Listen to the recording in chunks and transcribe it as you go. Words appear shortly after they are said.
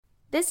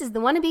This is the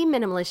Wannabe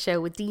Minimalist Show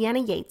with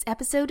Deanna Yates,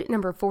 episode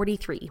number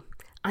 43.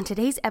 On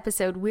today's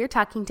episode, we're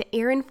talking to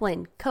Erin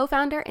Flynn,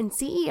 co-founder and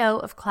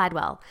CEO of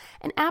Cladwell,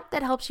 an app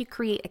that helps you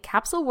create a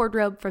capsule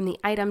wardrobe from the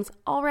items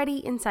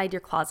already inside your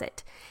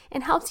closet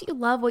and helps you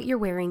love what you're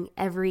wearing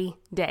every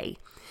day.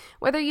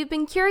 Whether you've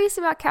been curious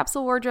about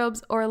capsule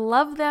wardrobes or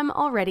love them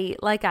already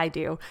like I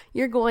do,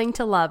 you're going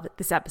to love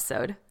this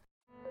episode.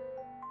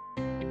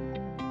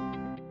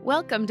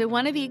 Welcome to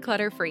Wanna Be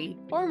Clutter-Free,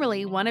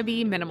 formerly Wanna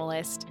Be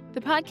Minimalist, the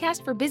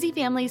podcast for busy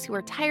families who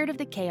are tired of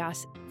the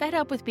chaos, fed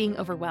up with being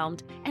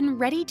overwhelmed, and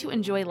ready to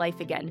enjoy life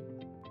again.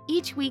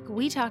 Each week,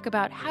 we talk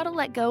about how to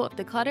let go of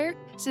the clutter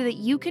so that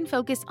you can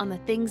focus on the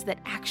things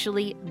that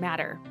actually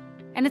matter.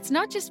 And it's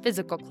not just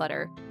physical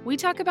clutter. We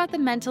talk about the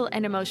mental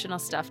and emotional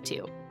stuff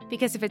too,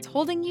 because if it's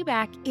holding you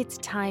back, it's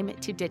time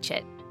to ditch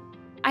it.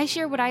 I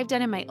share what I've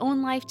done in my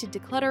own life to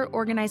declutter,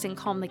 organize, and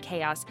calm the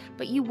chaos,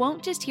 but you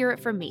won't just hear it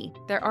from me.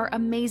 There are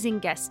amazing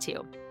guests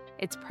too.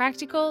 It's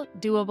practical,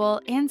 doable,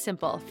 and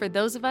simple for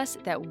those of us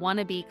that want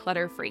to be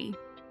clutter-free.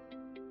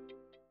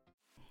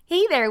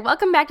 Hey there,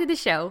 welcome back to the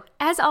show.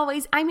 As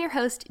always, I'm your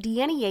host,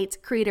 Deanna Yates,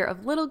 creator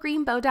of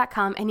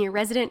LittleGreenBow.com and your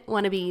resident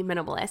wannabe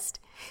minimalist.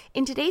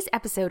 In today's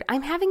episode,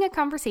 I'm having a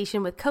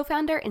conversation with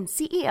co-founder and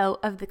CEO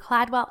of the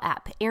Cladwell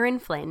app, Erin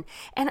Flynn,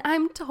 and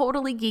I'm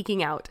totally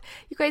geeking out.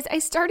 You guys, I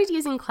started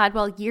using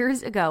Cladwell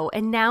years ago,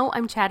 and now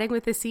I'm chatting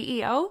with the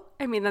CEO.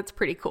 I mean, that's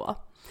pretty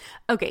cool.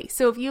 Okay,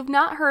 so if you've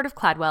not heard of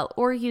Cladwell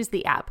or used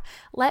the app,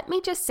 let me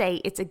just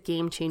say it's a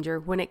game changer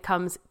when it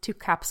comes to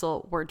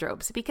capsule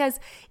wardrobes because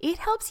it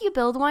helps you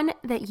build one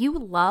that you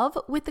love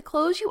with the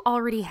clothes you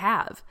already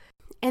have.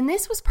 And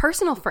this was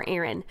personal for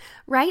Erin.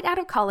 Right out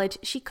of college,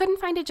 she couldn't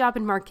find a job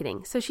in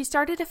marketing, so she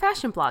started a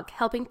fashion blog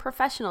helping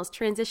professionals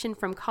transition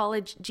from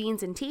college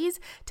jeans and tees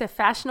to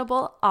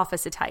fashionable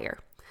office attire.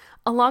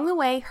 Along the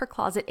way, her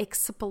closet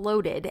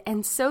exploded,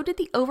 and so did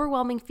the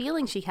overwhelming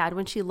feeling she had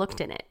when she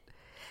looked in it.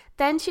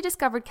 Then she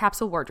discovered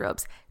capsule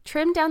wardrobes,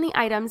 trimmed down the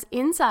items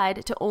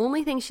inside to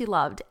only things she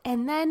loved,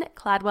 and then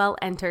Cladwell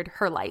entered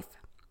her life.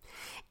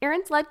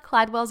 Erin's led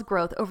Cladwell's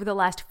growth over the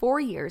last 4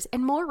 years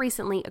and more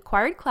recently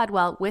acquired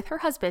Cladwell with her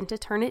husband to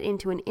turn it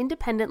into an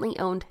independently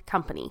owned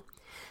company.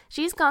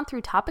 She's gone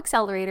through top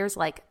accelerators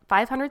like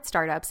 500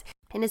 Startups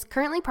and is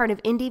currently part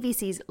of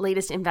IndieVC's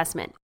latest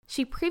investment.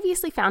 She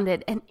previously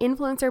founded an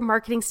influencer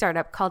marketing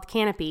startup called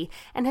Canopy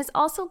and has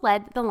also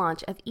led the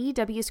launch of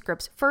EW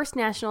Script's first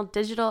national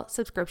digital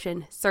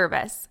subscription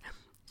service.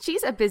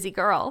 She's a busy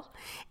girl.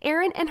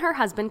 Erin and her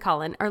husband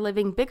Colin are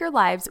living bigger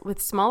lives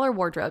with smaller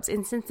wardrobes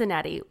in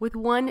Cincinnati with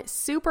one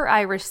super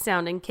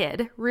Irish-sounding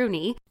kid,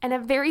 Rooney, and a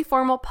very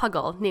formal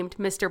puggle named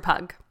Mr.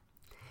 Pug.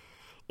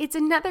 It's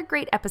another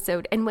great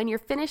episode, and when you're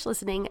finished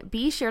listening,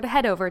 be sure to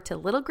head over to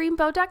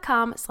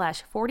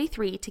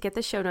littlegreenbow.com/43 to get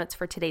the show notes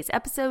for today's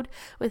episode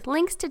with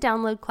links to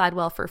download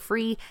Cladwell for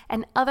free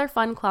and other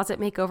fun closet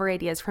makeover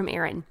ideas from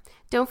Erin.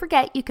 Don't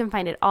forget, you can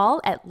find it all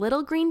at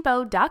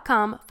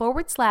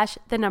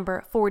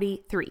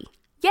littlegreenbow.com/43.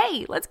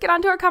 Yay! Let's get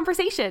on to our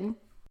conversation.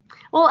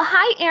 Well,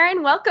 hi,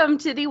 Erin. Welcome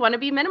to the Wanna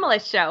Be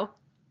Minimalist Show.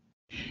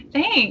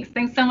 Thanks.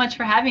 Thanks so much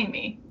for having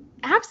me.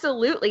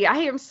 Absolutely. I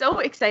am so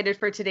excited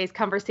for today's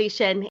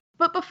conversation.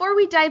 But before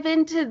we dive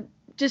into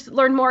just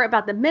learn more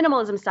about the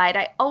minimalism side,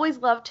 I always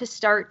love to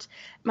start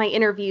my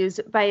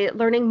interviews by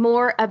learning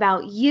more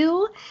about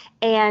you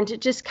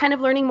and just kind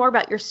of learning more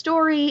about your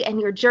story and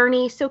your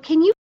journey. So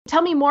can you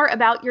tell me more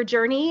about your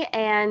journey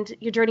and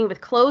your journey with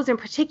clothes in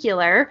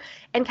particular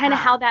and kind of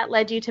how that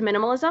led you to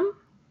minimalism?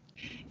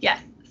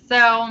 Yes.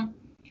 So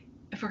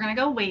if we're going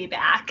to go way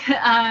back,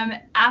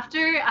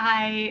 after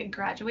I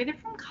graduated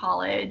from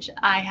college,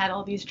 I had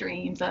all these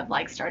dreams of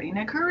like starting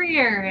a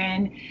career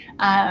and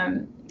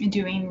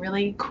doing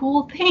really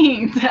cool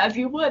things as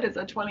you would as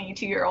a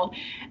 22-year-old.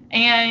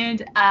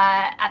 And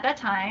at that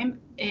time,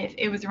 if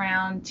it was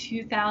around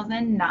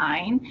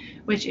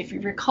 2009, which if you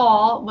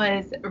recall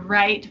was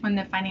right when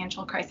the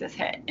financial crisis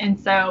hit. And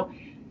so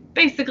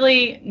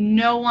basically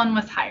no one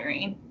was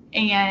hiring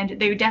and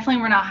they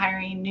definitely were not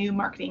hiring new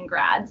marketing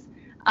grads.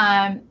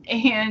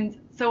 And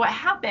so what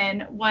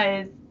happened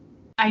was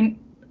I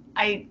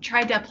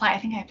tried to apply. I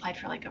think I applied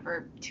for like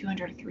over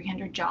 200 or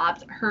 300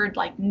 jobs, heard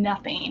like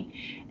nothing,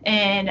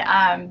 and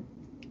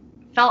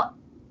felt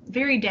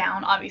very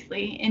down,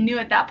 obviously, and knew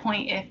at that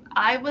point if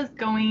I was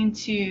going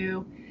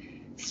to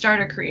start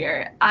a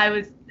career, I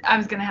was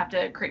going to have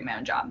to create my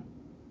own job.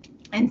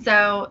 And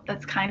so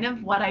that's kind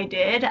of what I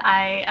did.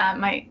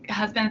 My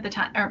husband at the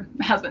time, or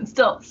my husband,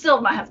 still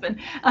my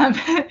husband,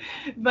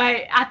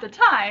 but at the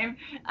time,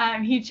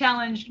 he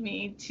challenged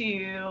me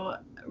to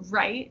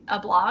write a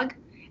blog,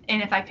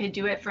 and if I could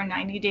do it for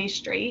 90 days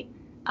straight,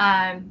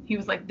 he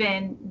was like,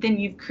 then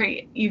you've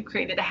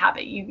created a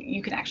habit.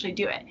 You can actually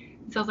do it.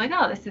 So I was like,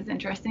 oh, this is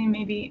interesting.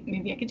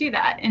 Maybe I could do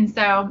that. And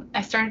so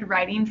I started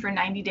writing for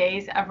 90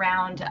 days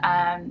around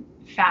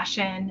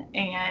fashion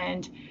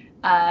and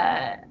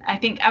I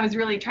think I was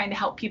really trying to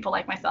help people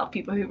like myself,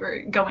 people who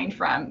were going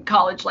from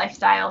college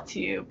lifestyle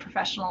to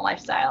professional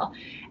lifestyle.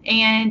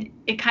 And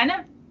it kind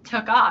of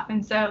took off.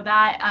 And so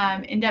that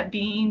I ended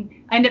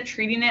up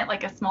treating it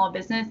like a small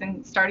business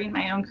and starting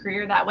my own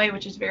career that way,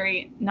 which is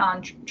very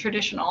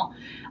non-traditional.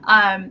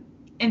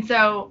 And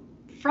so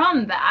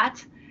from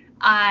that,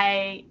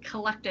 I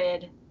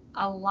collected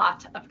a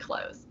lot of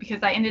clothes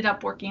because I ended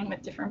up working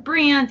with different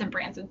brands, and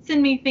brands would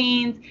send me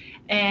things.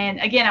 And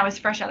again, I was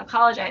fresh out of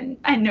college. I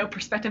had no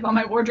perspective on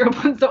my wardrobe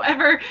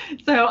whatsoever.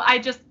 So I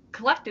just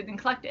collected and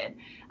collected.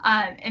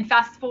 And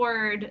fast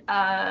forward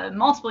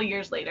multiple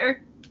years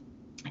later,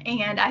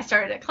 and I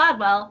started at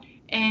Cladwell.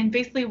 And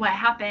basically what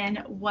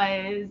happened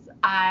was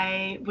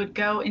I would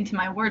go into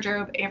my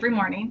wardrobe every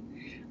morning.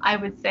 I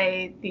would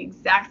say the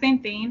exact same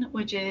thing,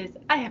 which is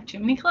I have too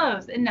many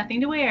clothes and nothing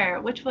to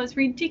wear, which was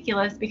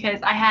ridiculous because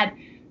I had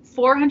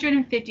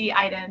 450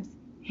 items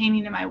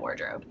hanging in my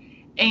wardrobe.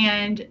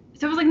 And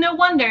so it was like, no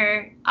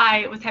wonder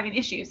I was having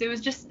issues. It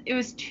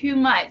was too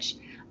much.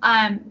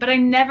 But I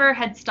never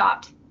had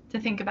stopped to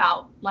think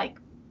about like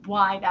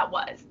why that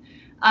was.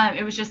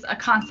 It was just a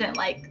constant,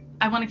 like,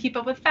 I want to keep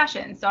up with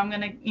fashion, so I'm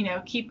going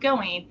to, keep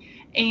going.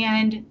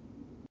 And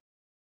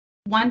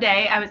one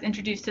day I was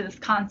introduced to this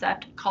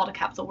concept called a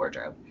capsule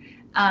wardrobe.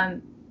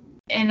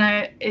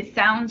 It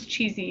sounds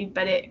cheesy,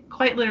 but it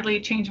quite literally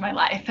changed my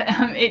life.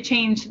 It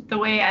changed the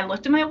way I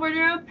looked at my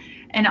wardrobe,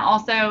 and it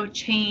also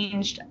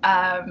changed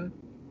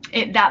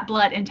that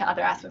bled into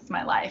other aspects of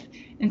my life.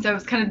 And so it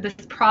was kind of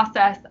this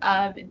process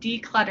of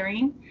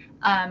decluttering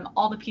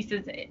all the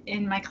pieces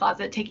in my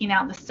closet, taking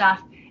out the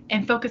stuff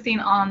and focusing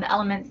on the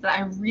elements that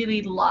I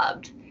really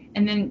loved,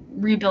 and then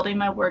rebuilding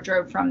my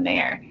wardrobe from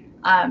there.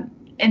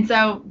 And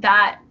so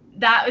that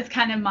was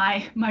kind of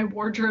my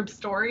wardrobe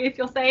story, if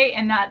you'll say,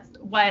 and that's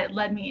what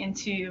led me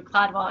into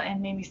Cladwell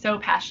and made me so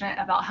passionate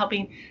about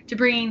helping to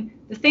bring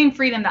the same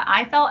freedom that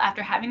I felt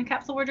after having a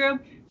capsule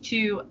wardrobe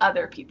to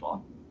other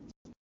people.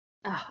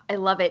 Oh, I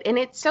love it. And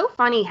it's so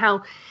funny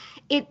how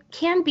it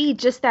can be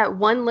just that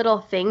one little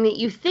thing that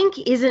you think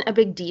isn't a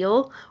big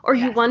deal, or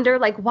you wonder,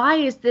 like, why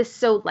is this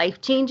so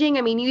life-changing?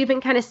 I mean, you even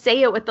kind of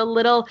say it with a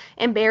little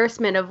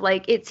embarrassment of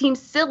like, it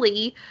seems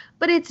silly,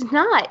 but it's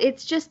not.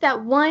 It's just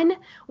that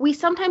we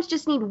sometimes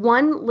just need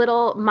one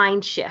little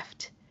mind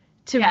shift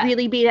to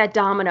really be that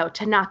domino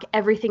to knock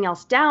everything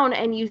else down.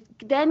 And you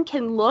then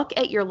can look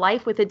at your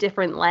life with a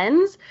different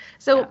lens.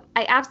 So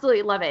I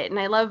absolutely love it. And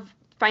I love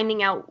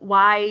finding out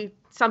why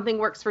something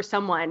works for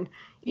someone.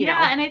 You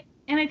know.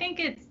 And I think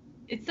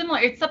it's similar.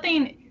 It's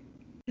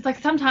like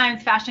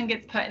sometimes fashion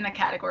gets put in the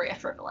category of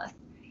frivolous,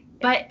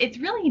 but it's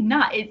really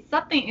not. It's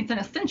an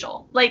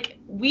essential. Like,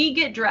 we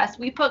get dressed,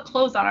 we put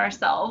clothes on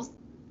ourselves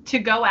to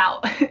go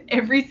out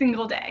every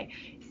single day.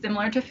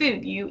 Similar to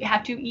food, you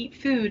have to eat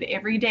food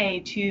every day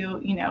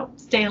to,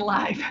 stay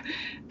alive.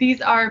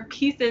 These are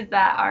pieces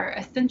that are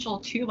essential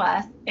to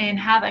us and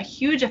have a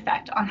huge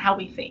effect on how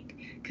we think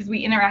because we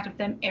interact with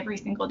them every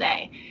single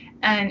day.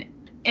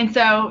 And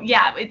so,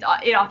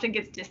 it often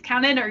gets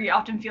discounted, or you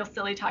often feel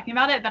silly talking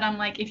about it. But I'm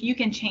like, if you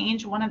can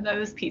change one of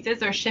those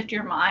pieces or shift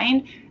your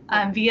mind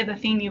via the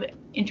thing you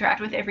interact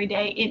with every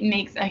day, it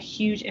makes a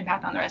huge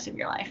impact on the rest of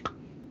your life.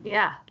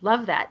 Yeah,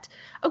 love that.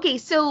 Okay,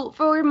 so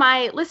for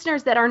my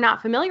listeners that are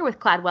not familiar with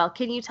Cladwell,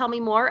 can you tell me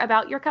more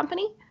about your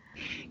company?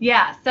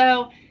 Yeah,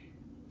 so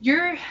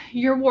your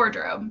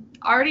wardrobe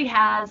already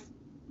has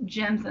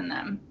gems in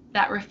them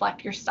that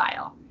reflect your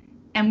style.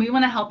 And we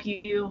want to help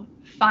you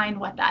find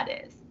what that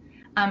is.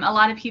 A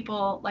lot of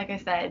people, like I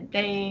said,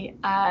 they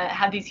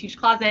have these huge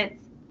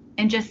closets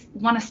and just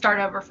want to start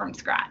over from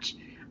scratch.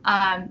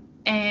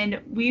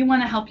 And we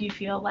want to help you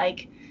feel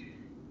like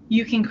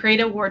you can create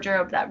a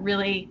wardrobe that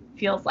really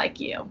feels like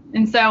you.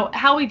 And so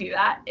how we do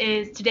that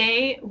is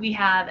today we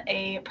have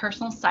a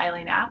personal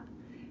styling app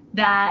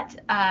that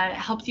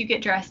helps you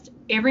get dressed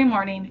every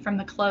morning from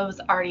the clothes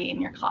already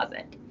in your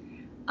closet.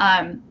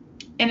 And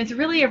it's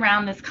really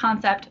around this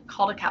concept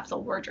called a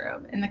capsule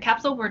wardrobe. And the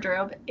capsule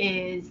wardrobe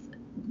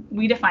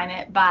we define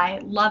it by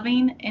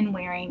loving and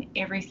wearing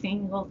every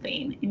single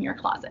thing in your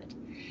closet.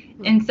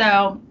 Mm-hmm. And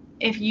so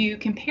if you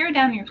can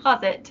down your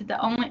closet to the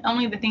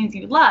only the things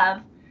you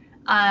love,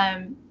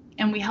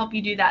 and we help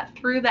you do that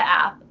through the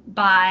app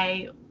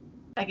by,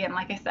 again,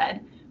 like I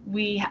said,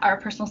 we are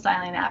a personal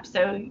styling app.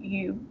 So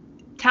you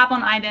tap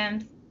on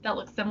items that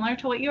look similar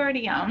to what you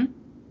already own.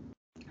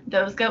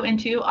 Those go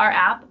into our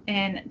app,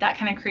 and that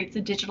kind of creates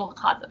a digital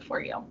closet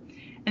for you.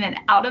 And then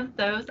out of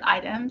those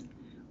items,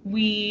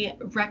 we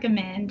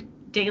recommend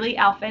daily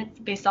outfits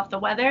based off the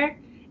weather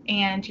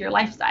and your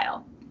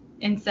lifestyle.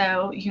 And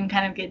so you can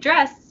kind of get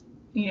dressed,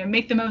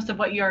 make the most of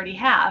what you already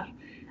have.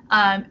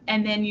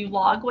 And then you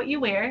log what you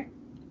wear.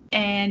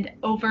 And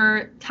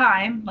over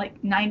time,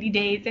 like 90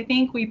 days, I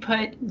think, we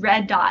put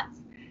red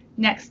dots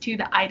next to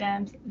the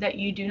items that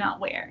you do not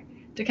wear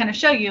to kind of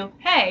show you,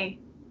 hey,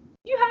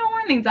 you haven't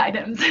worn these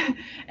items.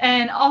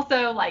 And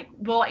also, like,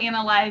 we'll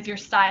analyze your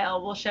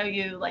style. We'll show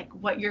you like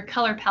what your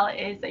color palette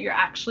is that you're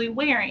actually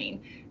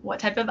wearing, what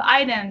type of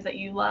items that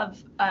you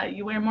love,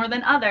 you wear more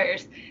than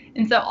others.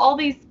 And so all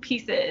these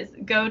pieces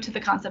go to the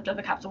concept of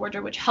the capsule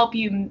wardrobe, which help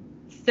you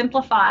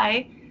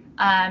simplify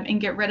and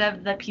get rid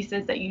of the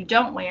pieces that you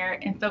don't wear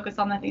and focus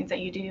on the things that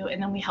you do.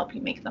 And then we help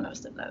you make the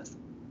most of those.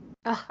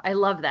 Oh, I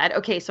love that.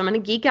 Okay, so I'm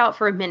going to geek out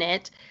for a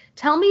minute.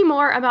 Tell me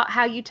more about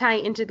how you tie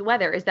into the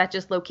weather. Is that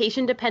just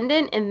location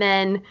dependent, and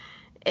then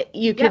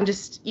you can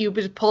just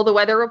pull the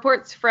weather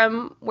reports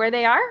from where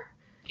they are?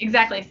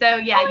 Exactly. So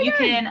yeah, you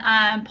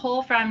can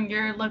pull from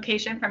your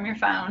location from your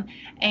phone,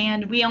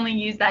 and we only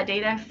use that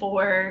data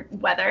for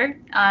weather.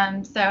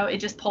 So it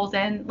just pulls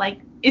in, like,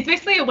 it's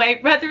basically a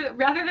way,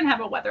 rather than have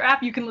a weather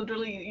app, you can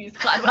literally use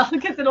Cloudwell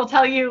because it'll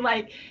tell you,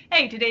 like,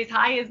 hey, today's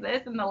high is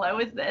this and the low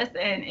is this,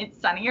 and it's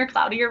sunny or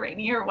cloudy or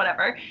rainy or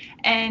whatever,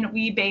 and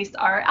we base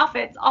our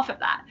outfits off of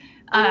that.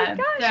 Oh my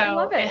gosh, so I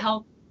love it. It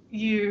helps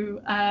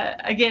you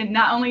again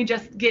not only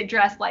just get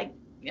dressed like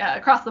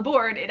across the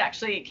board, it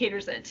actually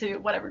caters it to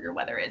whatever your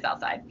weather is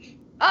outside.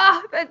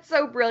 Ah, that's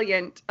so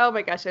brilliant. Oh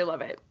my gosh, I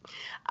love it.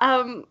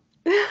 I'm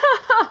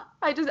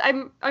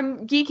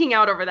geeking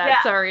out over that.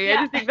 Yeah, Sorry. yeah. I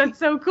just think that's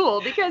so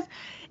cool because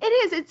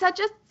it's such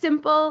a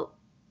simple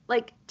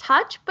like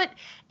touch, but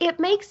it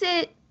makes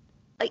it,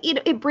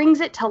 it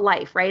brings it to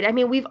life, right? I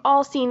mean, we've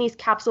all seen these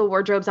capsule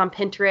wardrobes on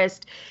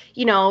Pinterest,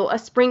 a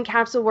spring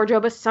capsule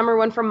wardrobe, a summer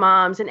one for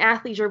moms, an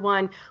athleisure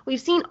one.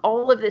 We've seen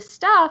all of this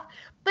stuff,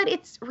 but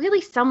it's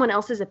really someone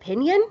else's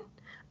opinion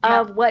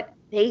of what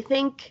they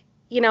think,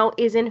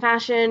 is in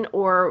fashion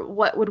or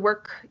what would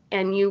work.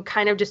 And you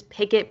kind of just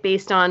pick it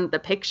based on the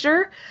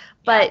picture,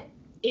 but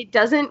it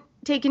doesn't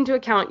take into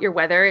account your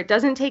weather. It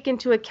doesn't take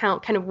into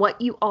account kind of what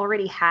you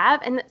already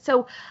have. And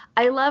so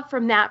I love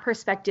from that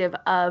perspective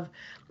of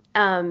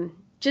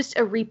just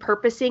a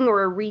repurposing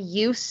or a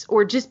reuse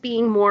or just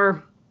being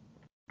more,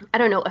 I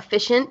don't know,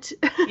 efficient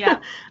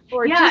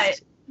or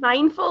just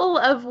mindful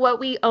of what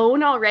we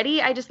own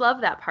already. I just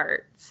love that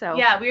part. So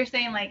yeah, we were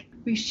saying, like,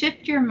 we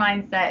shift your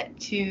mindset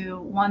to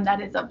one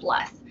that is of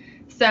less.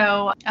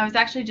 So I was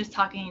actually just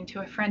talking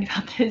to a friend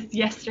about this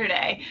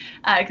yesterday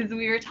because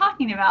we were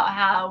talking about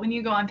how when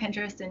you go on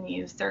Pinterest and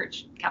you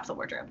search capsule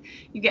wardrobe,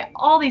 you get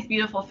all these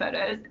beautiful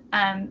photos,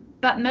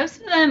 but most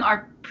of them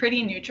are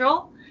pretty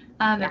neutral.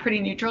 They're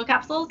pretty neutral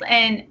capsules,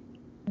 and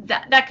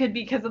that could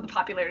be because of the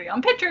popularity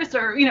on Pinterest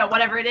or,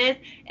 whatever it is.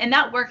 And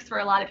that works for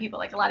a lot of people.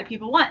 Like, a lot of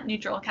people want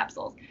neutral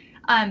capsules.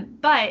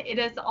 But it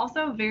is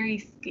also very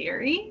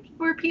scary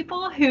for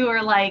people who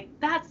are like,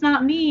 that's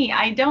not me.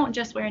 I don't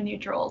just wear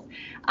neutrals.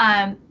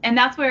 And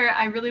that's where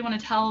I really want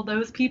to tell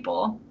those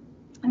people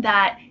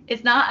that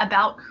it's not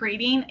about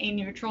creating a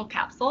neutral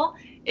capsule.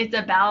 It's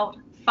about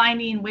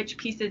finding which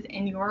pieces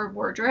in your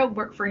wardrobe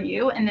work for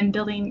you and then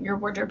building your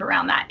wardrobe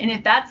around that. And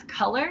if that's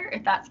color,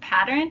 if that's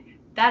pattern,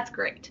 that's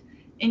great.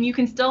 And you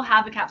can still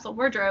have a capsule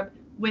wardrobe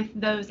with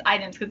those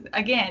items because,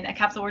 again, a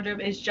capsule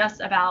wardrobe is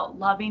just about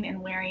loving and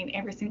wearing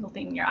every single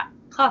thing in your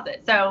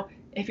closet. So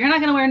if you're not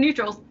going to wear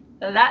neutrals,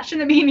 that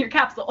shouldn't be in your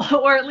capsule,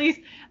 or at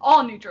least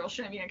all neutrals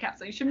shouldn't be in your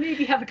capsule. You should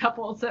maybe have a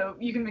couple so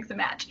you can mix and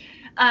match.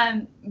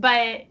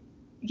 But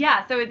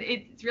yeah, so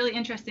it's really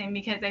interesting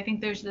because I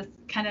think there's this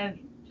kind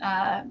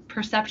of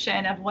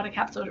perception of what a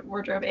capsule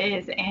wardrobe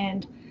is,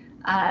 and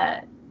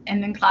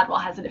then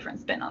Cloudwell has a different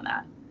spin on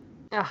that.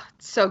 Oh,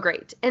 so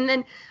great. And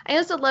then I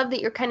also love that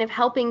you're kind of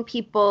helping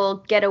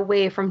people get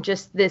away from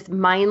just this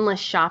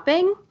mindless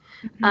shopping.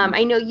 Mm-hmm.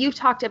 I know you've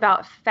talked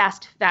about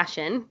fast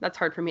fashion. That's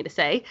hard for me to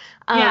say.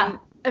 A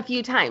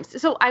few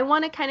times. So I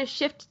want to kind of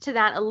shift to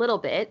that a little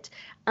bit.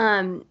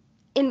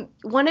 In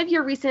one of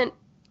your recent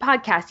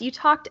podcasts, you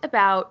talked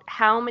about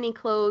how many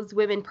clothes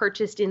women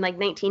purchased in like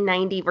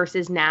 1990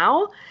 versus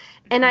now.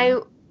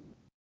 And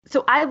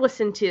so I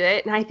listened to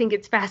it and I think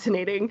it's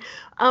fascinating.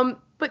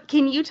 But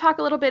can you talk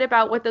a little bit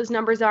about what those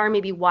numbers are,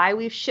 maybe why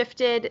we've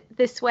shifted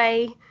this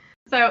way?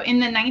 So in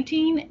the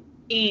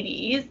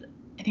 1980s,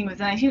 I think it was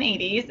the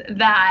 1980s,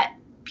 that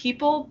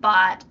people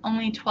bought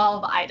only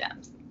 12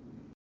 items.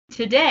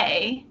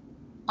 Today,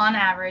 on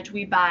average,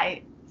 we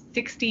buy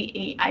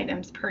 68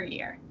 items per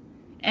year.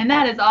 And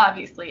that is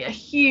obviously a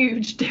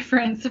huge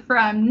difference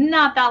from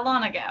not that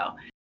long ago.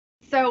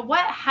 So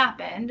what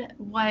happened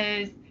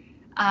was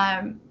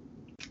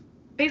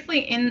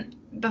basically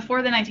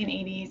before the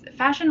 1980s,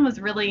 fashion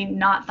was really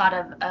not thought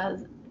of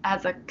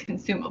as a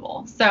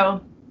consumable.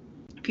 So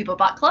people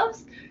bought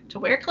clothes to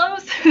wear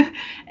clothes,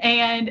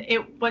 and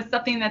it was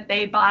something that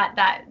they bought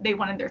that they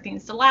wanted their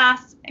things to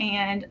last.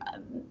 And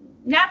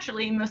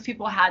naturally, most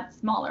people had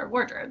smaller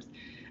wardrobes.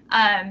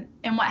 And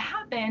what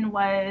happened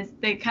was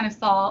they kind of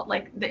saw,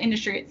 like, the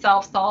industry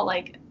itself saw,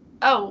 like,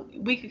 oh,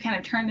 we could kind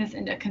of turn this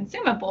into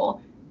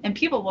consumable, and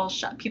people will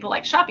shop. People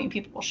like shopping.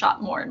 People will shop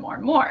more and more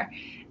and more.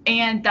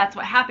 And that's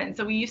what happened.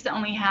 So we used to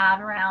only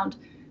have around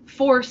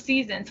 4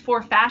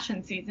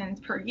 fashion seasons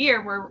per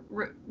year where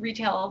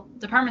retail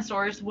department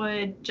stores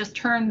would just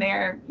turn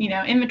their,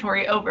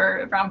 inventory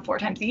over around 4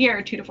 times a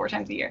year, 2 to 4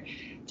 times a year.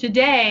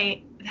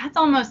 Today, that's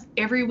almost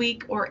every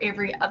week or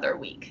every other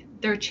week.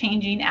 They're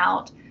changing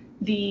out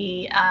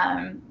the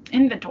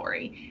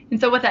inventory. And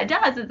so what that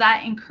does is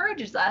that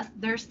encourages us,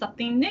 there's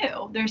something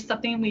new. There's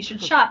something we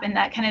should shop. And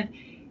that kind of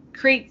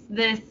creates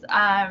this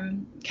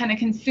kind of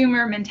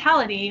consumer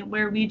mentality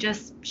where we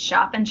just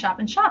shop and shop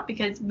and shop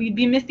because we'd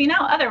be missing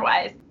out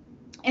otherwise.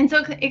 And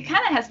so it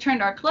kind of has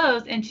turned our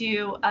clothes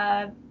into,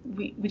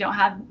 we don't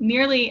have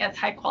nearly as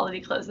high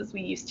quality clothes as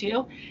we used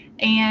to.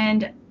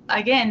 And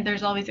again,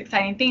 there's always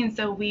exciting things.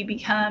 So we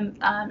become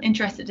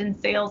interested in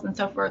sales and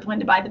so forth, when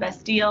to buy the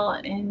best deal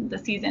in the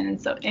season.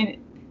 And so,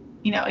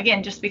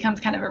 again, just becomes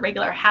kind of a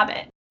regular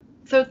habit.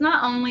 So it's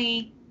not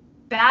only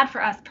bad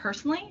for us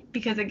personally,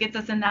 because it gets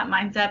us in that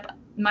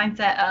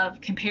mindset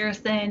of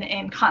comparison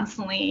and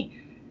constantly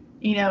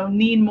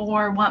need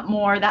more, want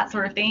more, that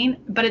sort of thing.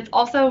 But it's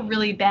also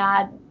really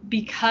bad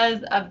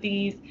because of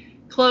these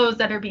clothes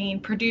that are being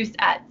produced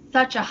at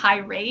such a high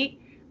rate.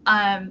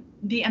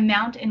 The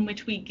amount in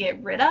which we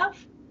get rid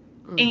of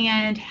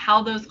and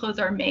how those clothes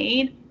are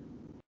made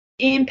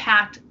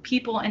impact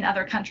people in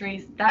other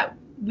countries that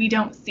we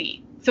don't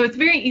see. So it's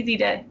very easy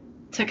to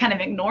kind of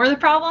ignore the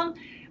problem.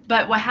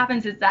 But what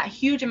happens is that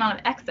huge amount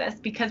of excess,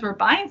 because we're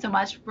buying so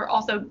much, we're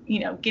also,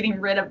 getting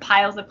rid of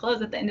piles of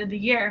clothes at the end of the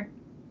year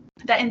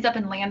that ends up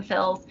in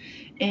landfills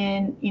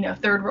in,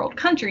 third world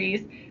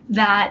countries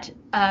that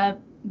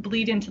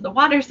bleed into the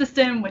water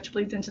system, which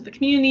bleeds into the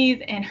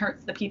communities and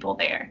hurts the people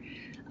there.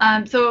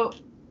 So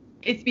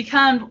it's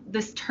become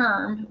this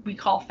term we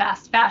call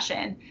fast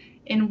fashion,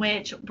 in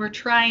which we're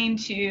trying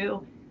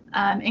to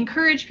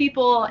encourage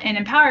people and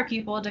empower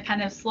people to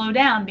kind of slow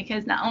down,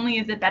 because not only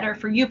is it better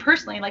for you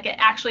personally, like it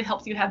actually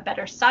helps you have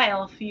better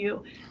style if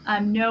you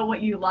know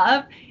what you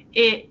love.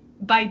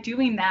 By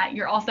doing that,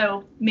 you're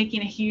also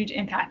making a huge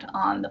impact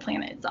on the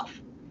planet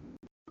itself.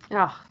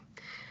 Oh,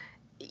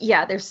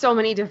 yeah, there's so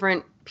many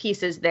different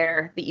pieces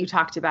there that you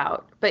talked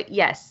about. But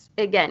yes,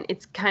 again,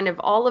 it's kind of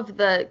all of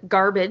the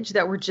garbage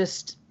that we're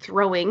just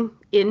throwing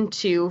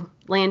into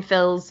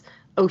landfills,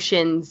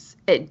 oceans.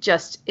 It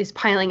just is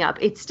piling up.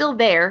 It's still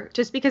there.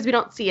 Just because we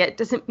don't see it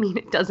doesn't mean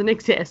it doesn't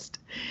exist.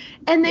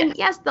 And then,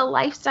 yes, the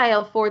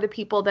lifestyle for the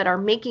people that are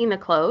making the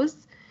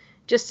clothes,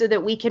 just so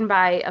that we can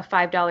buy a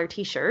 $5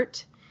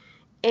 t-shirt.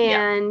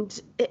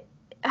 And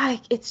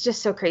it's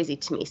just so crazy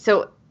to me.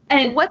 So,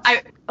 and go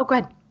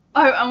ahead.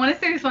 I want to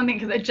say this one thing,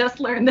 because I just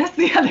learned this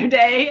the other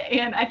day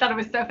and I thought it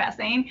was so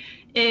fascinating,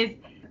 is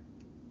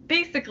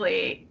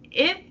basically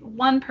if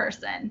one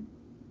person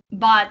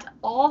bought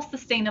all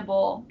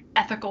sustainable,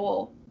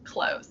 ethical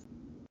clothes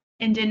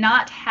and did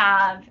not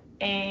have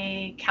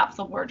a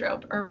capsule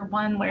wardrobe, or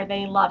one where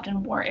they loved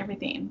and wore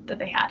everything that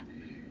they had,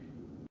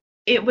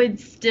 it would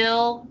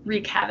still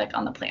wreak havoc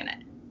on the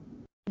planet.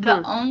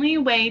 The only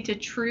way to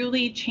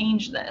truly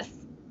change this,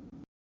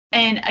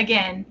 and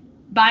again,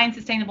 buying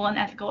sustainable and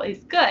ethical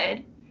is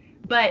good,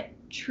 but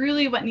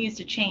truly what needs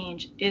to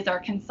change is our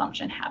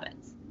consumption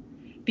habits.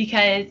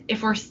 Because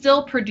if we're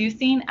still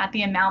producing at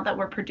the amount that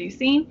we're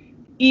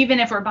producing, even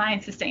if we're buying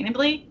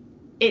sustainably,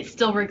 it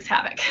still wreaks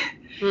havoc.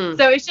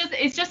 So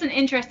it's just an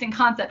interesting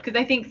concept, because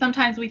I think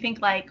sometimes we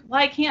think like,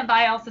 well, I can't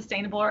buy all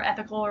sustainable or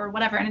ethical or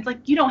whatever. And it's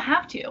like, you don't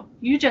have to.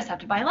 You just have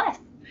to buy less.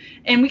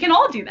 And we can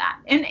all do that.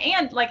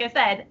 And like I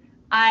said,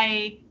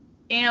 I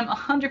am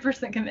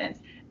 100%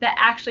 convinced that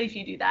actually if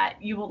you do that,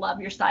 you will love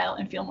your style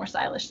and feel more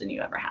stylish than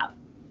you ever have.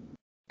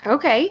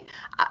 Okay.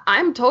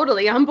 I'm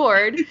totally on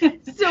board.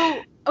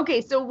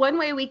 So one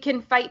way we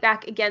can fight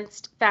back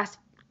against fast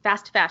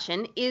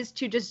fashion is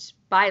to just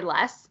buy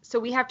less. So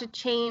we have to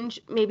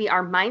change maybe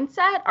our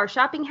mindset, our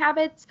shopping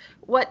habits.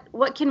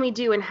 What can we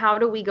do, and how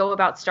do we go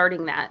about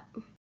starting that?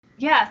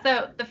 Yeah,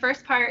 so the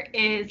first part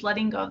is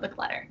letting go of the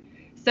clutter.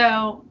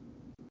 So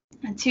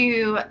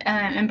to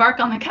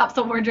embark on the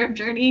capsule wardrobe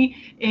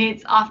journey,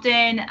 it's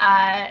often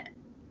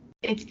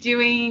it's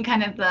doing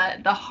kind of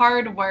the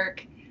hard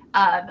work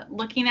of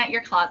looking at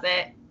your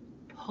closet,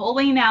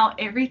 pulling out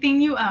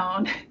everything you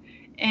own,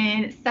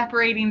 and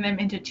separating them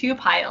into two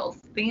piles: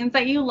 things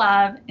that you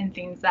love and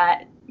things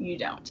that you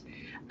don't.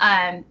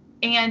 And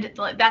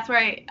that's where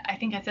I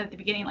think I said at the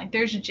beginning, like,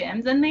 there's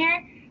gems in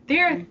there.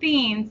 There are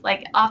things,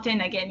 like,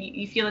 often, again,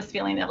 you feel this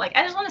feeling of like,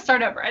 I just want to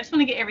start over. I just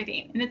want to get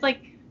everything. And it's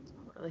like,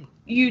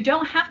 you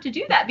don't have to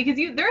do that, because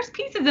there's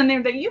pieces in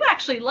there that you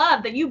actually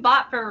love, that you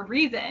bought for a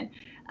reason.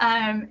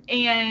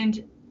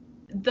 And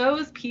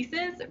those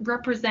pieces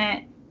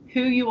represent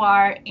who you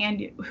are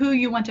and who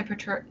you want to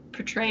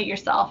portray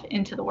yourself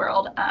into the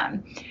world.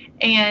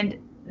 And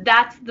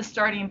that's the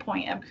starting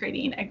point of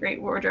creating a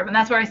great wardrobe. And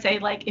that's where I say,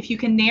 like, if you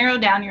can narrow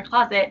down your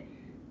closet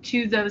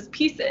to those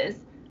pieces,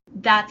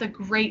 that's a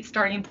great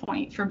starting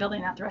point for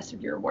building out the rest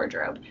of your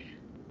wardrobe.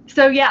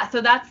 So that's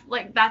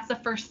the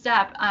first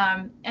step.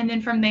 And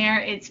then from there,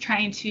 it's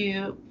trying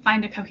to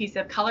find a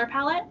cohesive color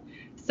palette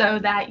so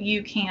that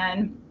you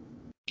can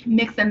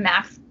mix and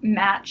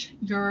match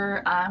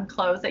your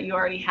clothes that you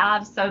already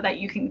have, so that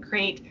you can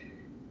create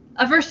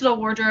a versatile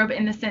wardrobe,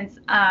 in the sense,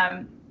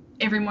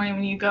 every morning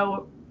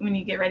when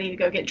you get ready to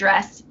go get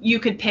dressed, you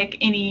could pick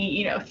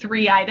any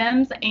 3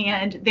 items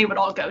and they would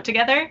all go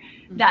together.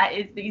 That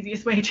is the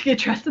easiest way to get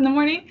dressed in the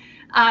morning.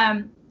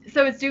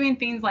 So it's doing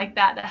things like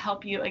that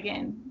help you,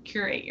 again,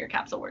 curate your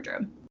capsule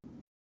wardrobe.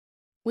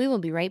 We will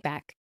be right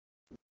back.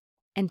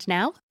 And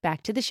now,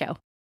 back to the show.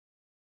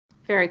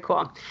 Very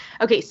cool.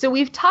 Okay, so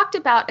we've talked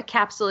about a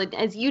capsule, and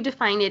as you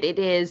define it, it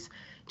is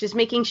just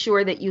making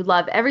sure that you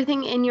love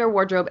everything in your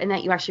wardrobe and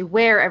that you actually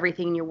wear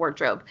everything in your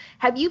wardrobe.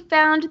 Have you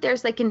found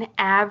there's like an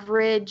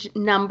average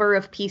number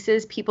of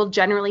pieces people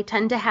generally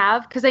tend to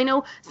have? Because I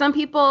know some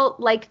people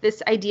like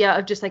this idea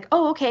of just like,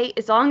 oh, okay,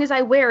 as long as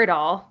I wear it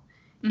all,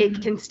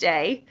 it can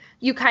stay.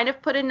 You kind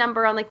of put a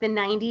number on like the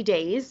 90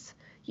 days.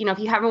 You know, if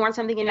you haven't worn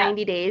something in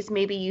 90 days,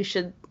 maybe you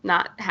should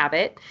not have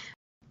it.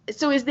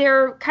 So is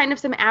there kind of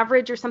some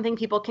average or something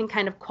people can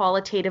kind of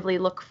qualitatively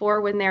look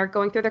for when they're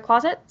going through their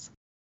closets?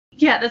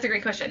 Yeah, that's a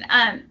great question.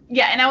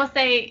 Yeah, and I will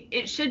say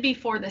it should be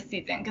for the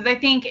season, because I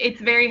think it's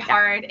very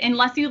hard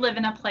unless you live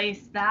in a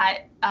place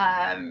that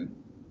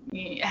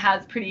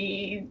has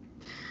pretty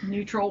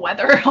neutral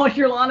weather all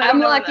year long. I'm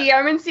lucky.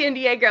 I'm in San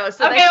Diego,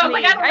 so okay, that's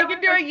me. I can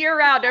do it year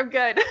round. I'm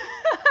good.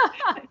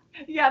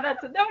 Yeah, that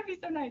would be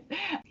so nice.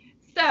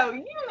 So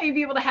you may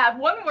be able to have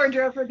one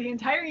wardrobe for the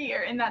entire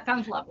year, and that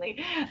sounds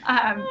lovely.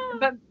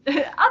 But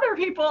other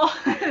people,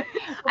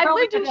 I've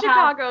lived in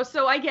Chicago,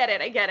 so I get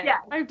it. Yeah,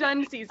 I've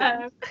done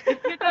seasons. You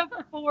could have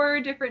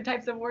 4 different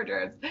types of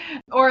wardrobes,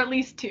 or at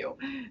least 2.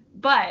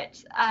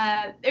 But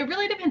it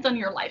really depends on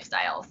your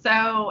lifestyle.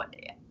 So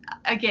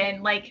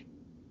again, like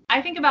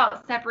I think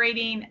about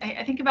separating.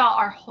 I think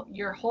about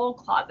your whole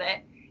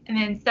closet, and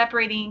then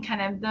separating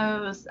kind of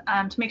those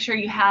to make sure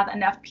you have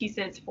enough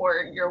pieces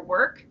for your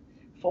work,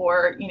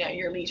 for, you know,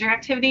 your leisure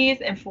activities,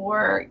 and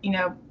for, you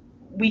know,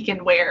 weekend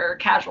wear,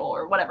 casual,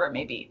 or whatever it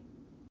may be.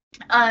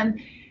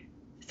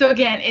 So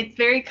again, it's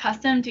very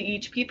custom to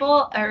each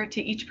people or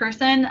to each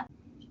person.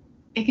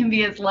 It can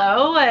be as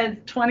low as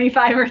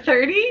 25 or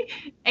 30,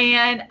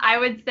 and I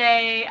would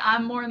say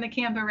I'm more in the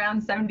camp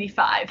around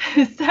 75.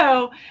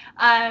 So,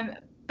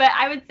 but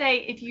I would say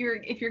if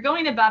you're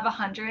going above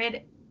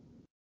 100,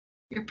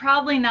 you're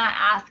probably not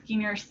asking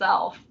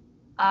yourself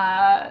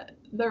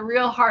the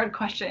real hard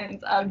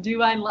questions of,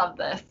 do I love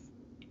this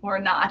or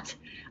not?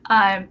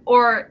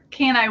 Or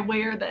can I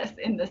wear this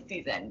in this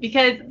season?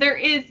 Because there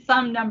is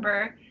some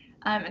number,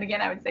 and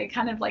again, I would say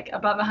kind of like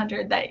above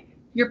 100, that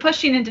you're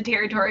pushing into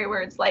territory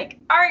where it's like,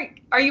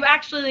 are you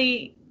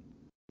actually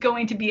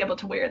going to be able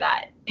to wear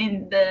that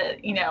in the,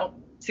 you know,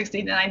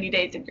 60 to 90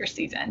 days of your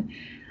season?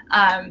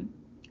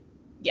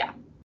 Yeah.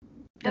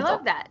 I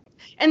love that.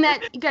 And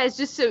that, you guys,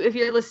 just so if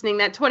you're listening,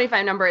 that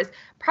 25 number is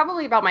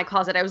probably about my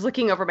closet. I was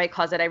looking over my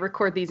closet. I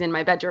record these in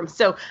my bedroom.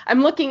 So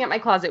I'm looking at my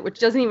closet, which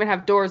doesn't even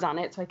have doors on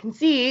it. So I can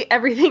see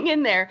everything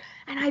in there.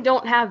 And I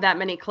don't have that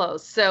many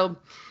clothes. So,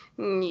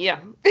 yeah.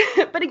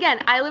 But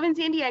again, I live in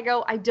San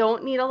Diego. I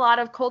don't need a lot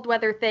of cold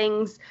weather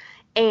things.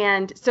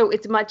 And so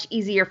it's much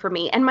easier for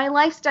me. And my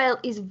lifestyle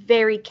is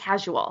very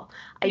casual.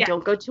 I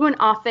don't go to an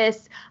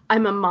office.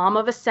 I'm a mom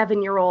of a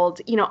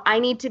 7-year-old. You know, I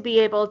need to be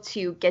able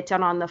to get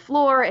down on the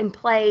floor and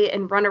play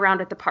and run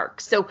around at the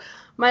park. So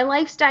my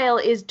lifestyle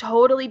is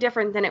totally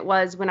different than it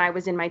was when I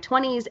was in my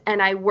 20s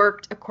and I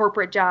worked a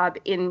corporate job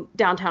in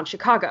downtown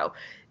Chicago.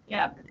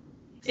 Yeah.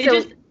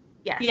 Yes.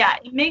 Yeah,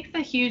 it makes a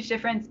huge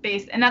difference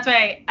and that's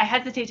why I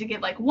hesitate to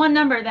give like one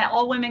number that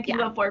all women can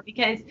go for,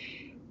 because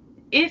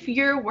if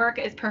your work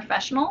is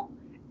professional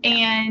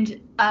and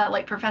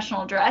like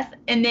professional dress,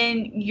 and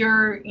then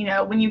you're, you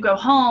know, when you go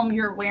home,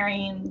 you're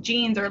wearing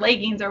jeans or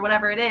leggings or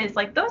whatever it is,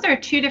 like those are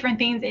 2 different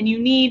things, and you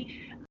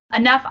need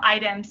enough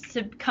items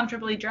to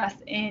comfortably dress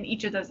in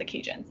each of those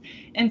occasions.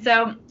 And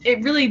so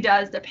it really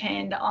does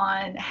depend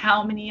on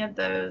how many of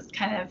those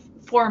kind of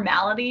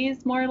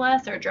formalities, more or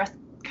less, or dress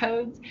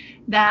codes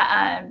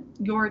that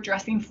you're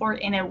dressing for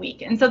in a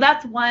week. And so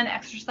that's one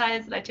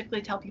exercise that I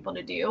typically tell people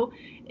to do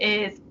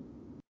is,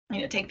 you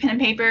know, take pen and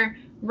paper,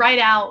 write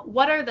out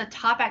what are the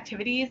top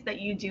activities that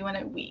you do in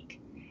a week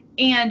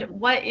and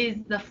what is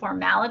the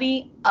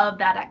formality of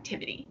that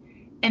activity.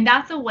 And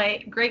that's a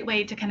great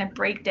way to kind of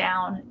break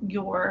down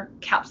your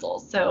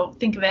capsules. So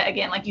think of it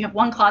again, like you have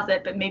one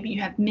closet, but maybe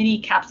you have many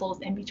capsules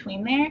in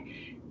between there.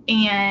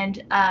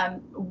 And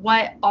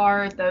what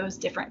are those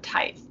different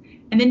types?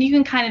 And then you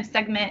can kind of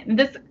segment, and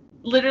this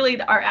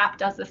literally our app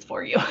does this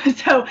for you.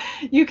 So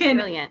you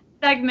can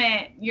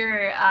segment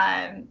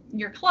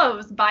your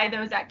clothes by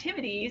those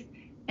activities,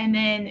 and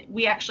then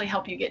we actually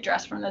help you get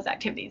dressed from those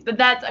activities. But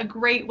that's a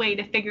great way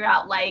to figure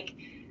out like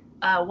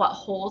what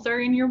holes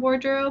are in your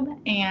wardrobe,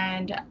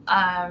 and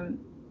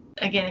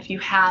again, if you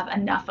have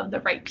enough of the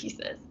right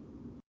pieces.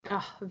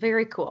 Oh,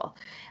 very cool.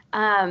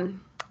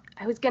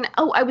 I was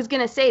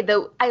gonna say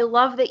though, I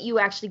love that you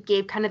actually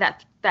gave kind of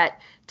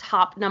that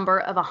top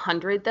number of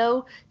 100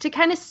 though, to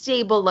kind of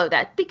stay below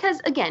that, because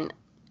again,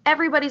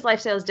 everybody's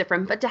lifestyle is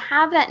different, but to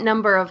have that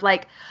number of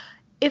like,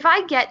 if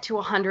I get to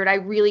 100, I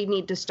really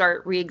need to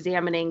start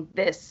re-examining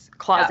this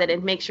closet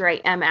and make sure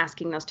I am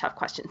asking those tough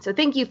questions. So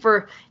thank you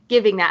for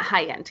giving that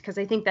high end, because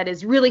I think that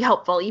is really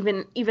helpful,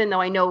 even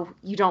though I know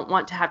you don't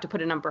want to have to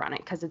put a number on it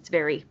because it's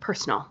very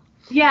personal.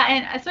 Yeah,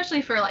 and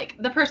especially for like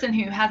the person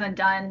who hasn't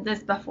done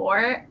this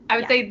before, I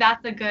would say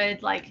that's a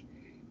good like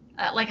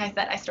like I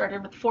said, I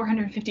started with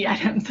 450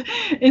 items.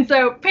 And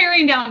so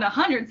paring down to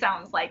 100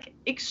 sounds like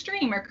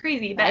extreme or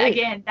crazy. But Right.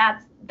 again,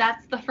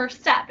 that's the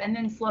first step. And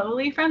then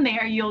slowly from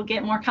there, you'll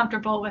get more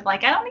comfortable with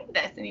like, I don't need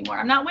this anymore.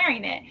 I'm not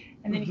wearing it.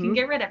 And then you can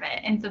get rid of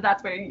it. And so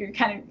that's where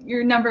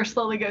your number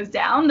slowly goes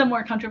down the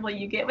more comfortable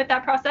you get with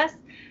that process.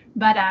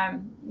 But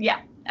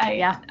yeah.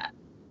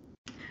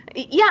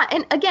 Yeah,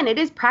 and again, it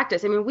is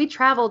practice. I mean, we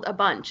traveled a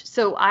bunch,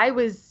 so I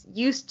was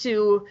used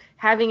to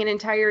having an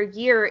entire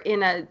year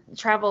in a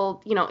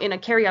travel, in a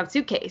carry-on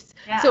suitcase.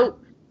 Yeah. So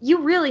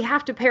you really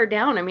have to pare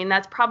down. I mean,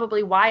 that's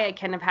probably why I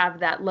kind of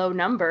have that low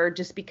number,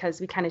 just because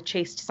we kind of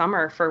chased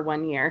summer for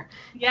 1 year.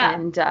 Yeah.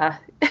 And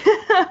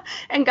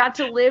and got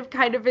to live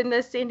kind of in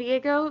the San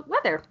Diego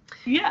weather.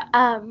 Yeah.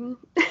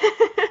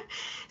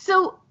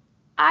 So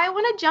I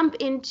want to jump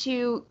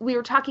into, we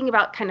were talking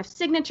about kind of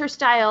signature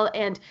style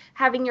and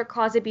having your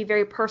closet be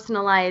very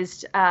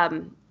personalized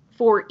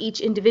for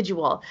each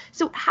individual.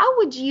 So how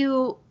would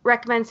you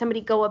recommend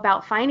somebody go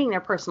about finding their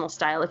personal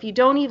style if you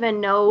don't even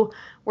know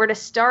where to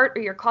start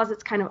or your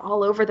closet's kind of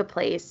all over the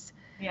place?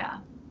 Yeah.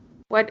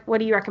 What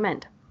do you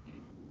recommend?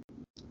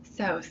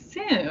 So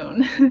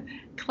soon,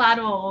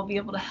 Cladwell will be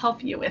able to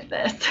help you with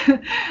this.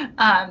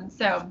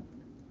 So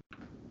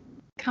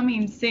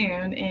coming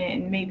soon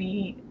in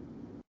maybe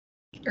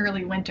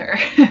early winter.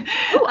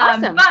 Oh,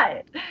 awesome.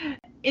 But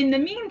in the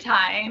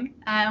meantime,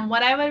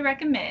 what I would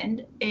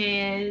recommend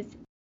is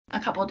a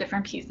couple of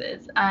different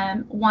pieces.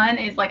 One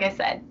is, like I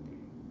said,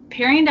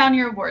 paring down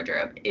your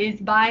wardrobe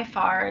is by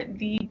far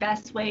the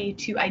best way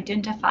to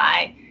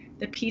identify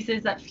the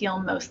pieces that feel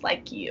most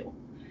like you.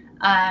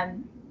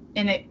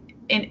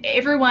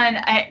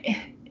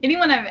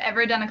 Anyone I've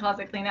ever done a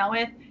closet clean out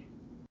with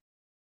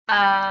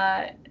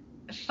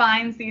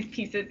finds these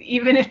pieces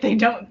even if they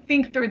don't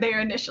think they're there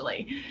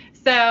initially.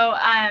 So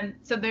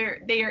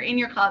they are in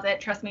your closet.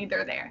 Trust me,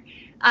 they're there.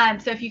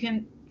 So if you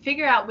can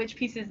figure out which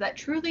pieces that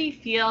truly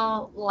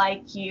feel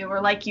like you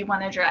or like you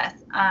want to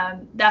dress,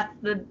 that's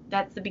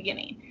the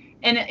beginning.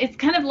 And it's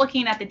kind of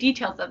looking at the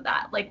details of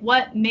that. Like,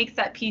 what makes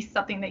that piece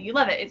something that you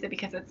love it? Is it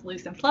because it's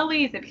loose and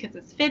flowy? Is it because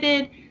it's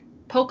fitted?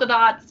 Polka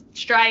dots,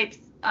 stripes,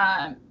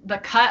 the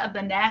cut of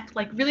the neck?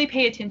 Like, really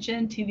pay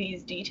attention to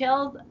these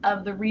details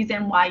of the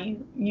reason why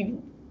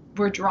you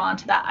were drawn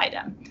to that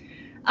item.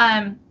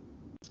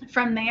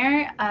 From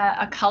there,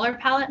 a color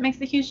palette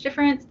makes a huge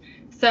difference.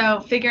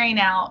 So figuring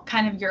out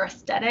kind of your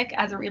aesthetic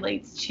as it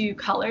relates to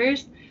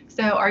colors.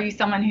 So are you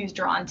someone who's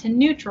drawn to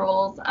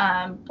neutrals,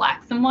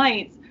 blacks and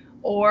whites,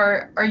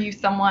 or are you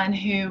someone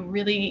who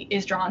really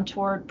is drawn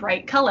toward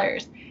bright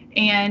colors?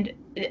 And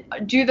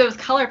do those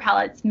color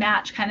palettes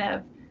match kind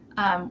of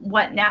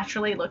what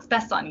naturally looks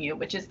best on you,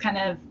 which is kind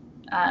of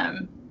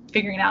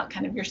figuring out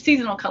kind of your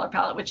seasonal color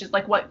palette, which is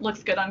like what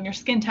looks good on your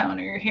skin tone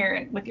or your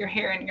hair, with your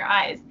hair and your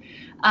eyes.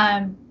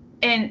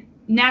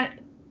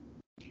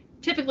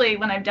 Typically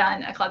when I've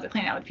done a closet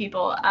clean out with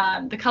people,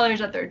 the colors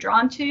that they're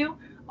drawn to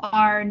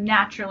are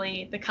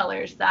naturally the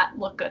colors that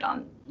look good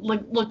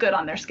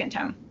on their skin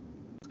tone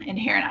and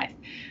hair and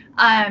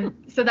eyes.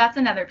 So that's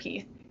another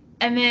piece.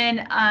 And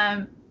then,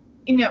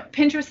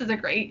 Pinterest is a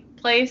great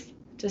place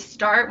to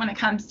start when it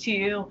comes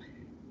to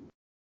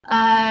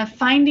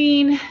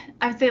finding,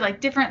 I would say, like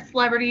different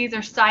celebrities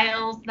or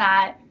styles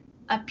that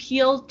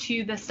appeal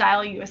to the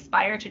style you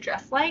aspire to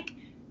dress like.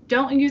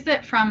 Don't use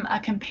it from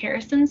a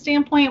comparison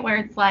standpoint where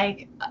it's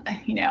like,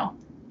 I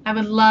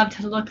would love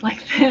to look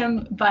like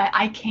them, but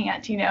I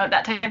can't,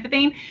 that type of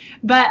thing.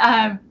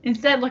 But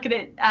instead look at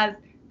it as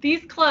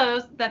these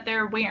clothes that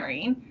they're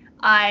wearing,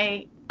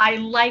 I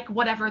like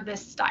whatever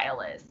this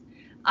style is.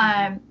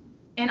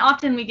 And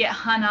often we get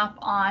hung up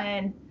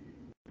on,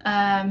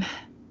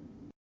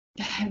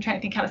 I'm trying to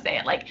think how to say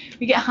it. Like,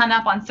 we get hung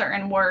up on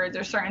certain words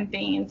or certain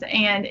things,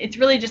 and it's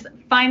really just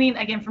finding,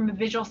 again, from a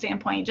visual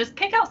standpoint, just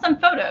pick out some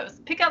photos,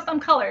 pick out some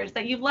colors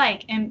that you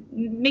like, and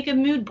make a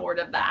mood board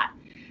of that.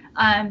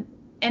 And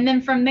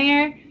then from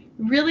there,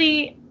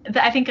 really,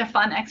 I think a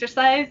fun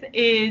exercise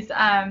is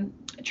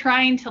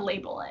trying to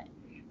label it,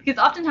 because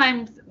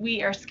oftentimes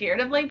we are scared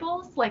of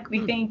labels. Like, we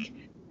think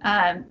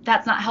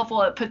that's not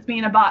helpful. It puts me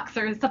in a box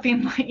or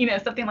something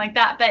like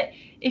that. But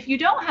if you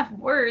don't have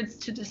words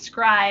to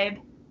describe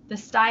the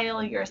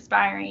style you're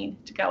aspiring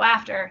to go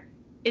after,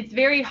 it's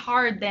very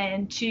hard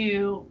then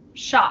to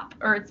shop,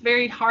 or it's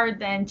very hard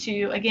then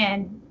to,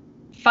 again,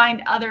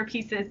 find other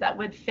pieces that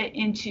would fit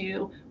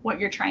into what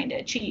you're trying to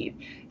achieve.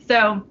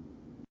 So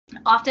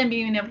often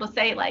being able to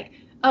say, like,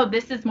 oh,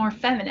 this is more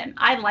feminine.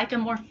 I like a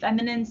more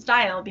feminine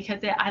style because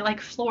I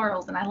like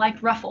florals and I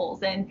like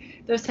ruffles and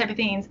those type of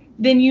things.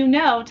 Then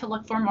to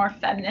look for more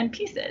feminine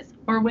pieces.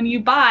 Or when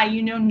you buy,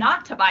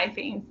 not to buy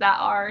things that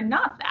are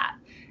not that.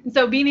 And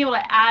so being able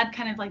to add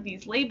kind of like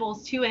these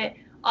labels to it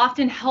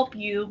often help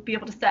you be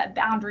able to set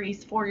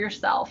boundaries for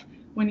yourself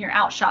when you're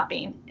out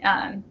shopping,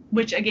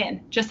 which,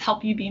 again, just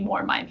help you be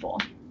more mindful.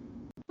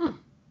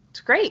 It's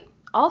great.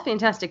 All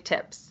fantastic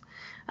tips.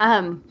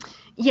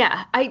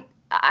 Yeah,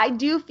 I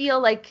do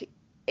feel like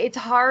it's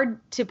hard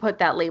to put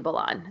that label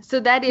on. So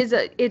that is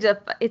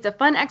it's a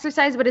fun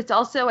exercise, but it's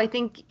also, I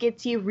think,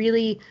 gets you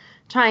really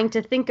trying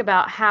to think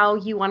about how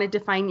you want to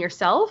define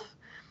yourself.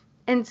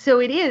 And so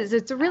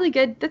that's a really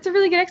good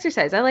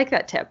exercise. I like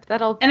that tip.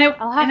 I'll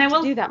have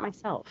to do that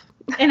myself.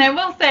 And I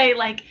will say,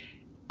 like,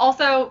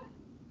 also,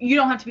 you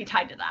don't have to be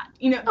tied to that.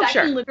 That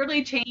can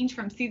literally change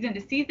from season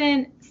to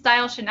season.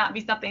 Style should not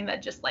be something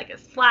that just like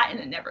is flat and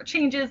it never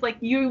changes. Like,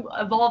 you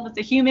evolve as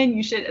a human.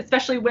 You should,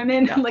 especially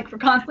women, like, we're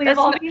constantly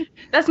evolving.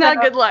 That's not a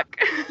good look.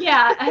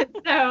 Yeah.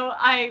 So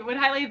I would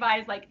highly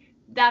advise, like,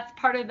 that's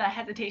part of the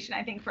hesitation,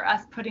 I think, for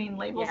us putting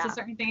labels to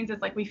certain things, is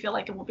like we feel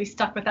like it will be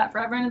stuck with that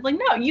forever. And it's like,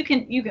 no, you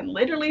can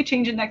literally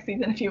change it next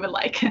season if you would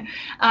like.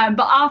 But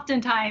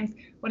oftentimes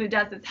what it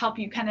does is help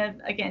you kind of,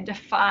 again,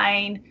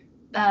 define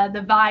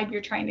the vibe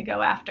you're trying to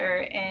go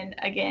after, and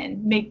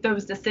again, make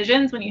those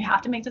decisions when you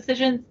have to make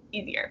decisions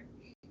easier.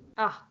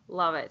 Oh,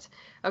 love it.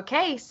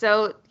 Okay,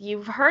 so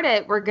you've heard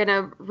it. We're going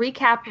to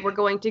recap. We're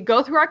going to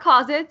go through our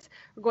closets.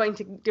 We're going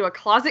to do a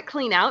closet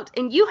clean out.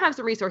 And you have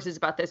some resources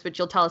about this, which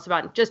you'll tell us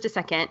about in just a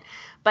second.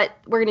 But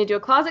we're going to do a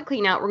closet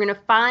clean out. We're going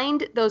to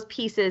find those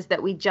pieces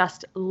that we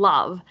just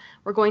love.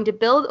 We're going to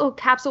build a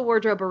capsule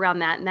wardrobe around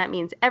that. And that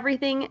means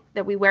everything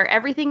that we wear,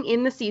 everything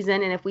in the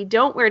season. And if we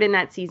don't wear it in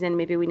that season,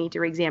 maybe we need to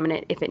re-examine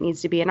it if it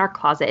needs to be in our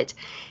closet.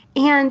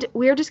 And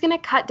we're just going to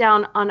cut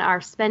down on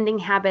our spending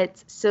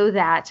habits so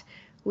that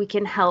we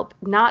can help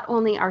not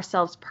only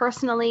ourselves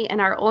personally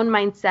and our own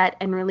mindset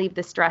and relieve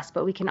the stress,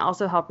 but we can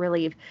also help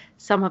relieve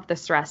some of the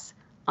stress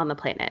on the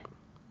planet.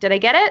 Did I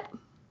get it?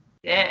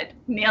 Did.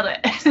 Nailed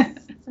it.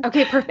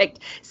 Okay, perfect.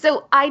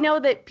 So I know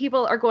that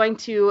people are going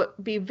to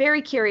be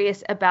very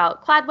curious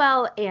about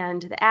Cladwell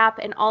and the app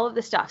and all of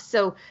the stuff.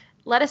 So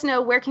let us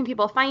know, where can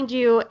people find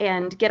you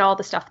and get all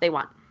the stuff they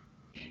want?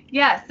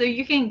 Yeah, so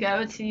you can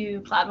go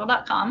to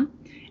cladwell.com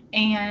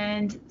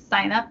and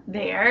sign up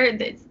there.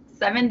 It's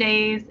 7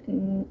 days,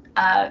 you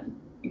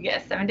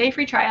get a 7-day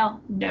free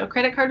trial, no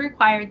credit card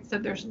required, so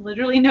there's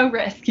literally no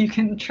risk. You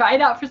can try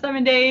it out for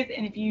 7 days,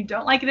 and if you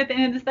don't like it at the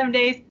end of the 7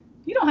 days,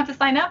 you don't have to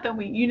sign up,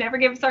 and you never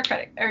gave us our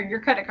your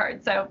credit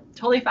card, so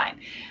totally fine.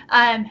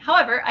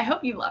 However, I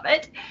hope you love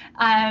it,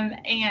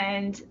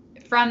 and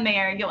from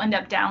there, you'll end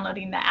up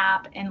downloading the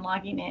app and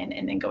logging in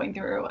and then going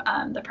through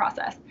the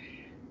process.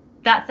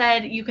 That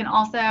said, you can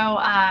also,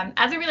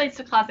 as it relates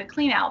to closet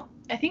cleanout,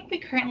 I think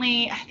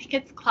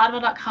it's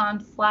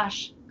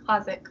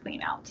cladwell.com/closet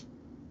cleanout.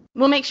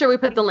 We'll make sure we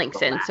put the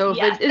links in. So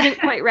if it isn't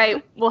quite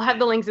right, we'll have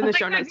the links in the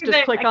show notes.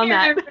 Just click on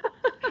that.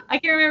 I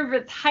can't remember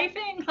if it's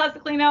hyphen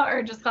closet cleanout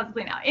or just closet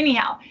cleanout.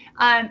 Anyhow,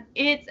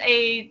 it's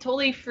a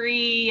totally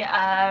free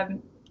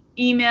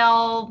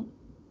email.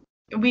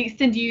 We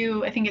send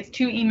you, I think it's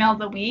 2 emails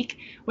a week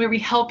where we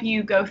help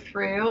you go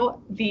through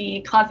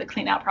the closet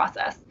cleanout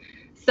process.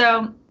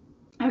 So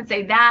I would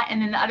say that.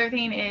 And then the other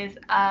thing is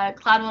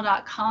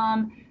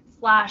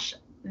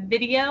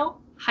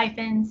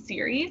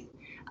cladwell.com/video-series.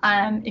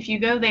 If you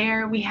go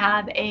there, we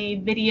have a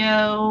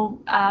video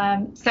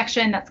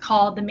section that's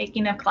called The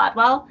Making of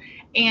Cladwell.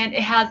 And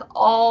it has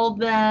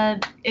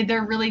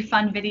they're really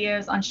fun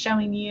videos on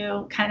showing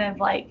you kind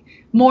of like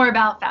more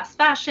about fast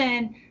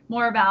fashion,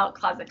 more about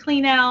closet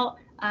cleanout,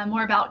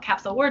 more about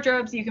capsule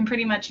wardrobes. You can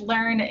pretty much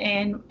learn,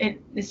 and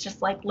it's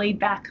just like laid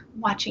back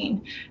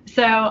watching.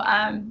 So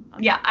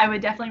yeah, I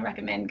would definitely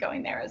recommend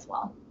going there as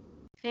well.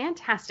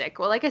 Fantastic.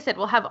 Well, like I said,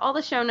 we'll have all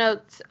the show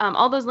notes,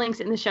 all those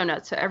links in the show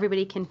notes, so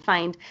everybody can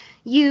find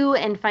you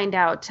and find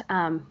out,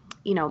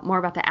 more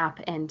about the app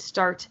and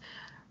start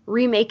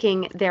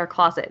remaking their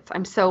closets.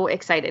 I'm so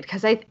excited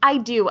because I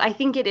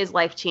think it is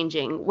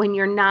life-changing when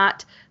you're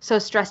not so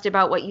stressed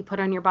about what you put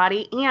on your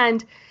body,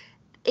 and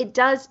it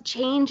does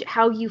change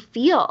how you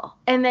feel,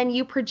 and then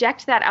you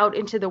project that out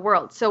into the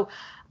world. So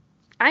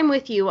I'm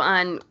with you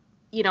on,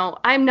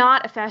 I'm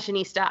not a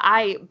fashionista.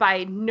 I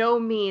by no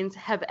means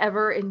have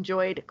ever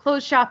enjoyed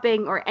clothes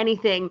shopping or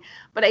anything,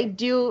 but I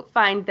do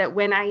find that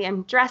when I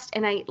am dressed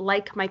and I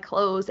like my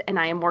clothes and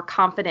I am more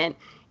confident,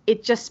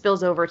 it just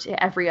spills over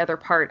to every other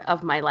part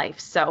of my life.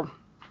 So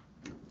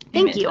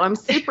thank you. I'm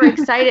super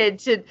excited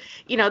to,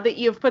 that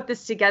you've put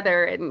this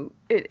together, and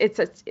it's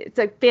a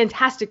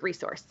fantastic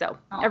resource. So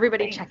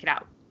everybody check it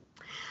out.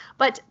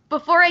 But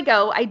before I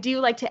go, I do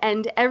like to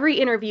end every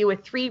interview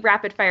with 3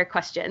 rapid fire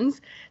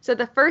questions. So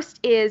the first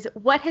is,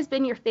 what has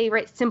been your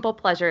favorite simple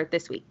pleasure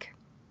this week?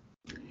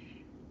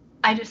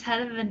 I just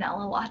had a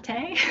vanilla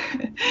latte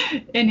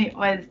and it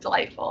was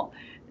delightful.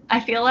 I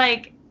feel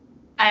like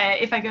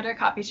if I go to a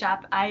coffee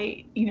shop,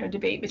 I,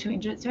 debate between,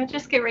 do I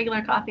just get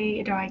regular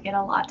coffee or do I get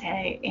a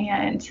latte?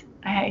 And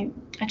I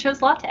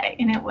chose latte,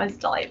 and it was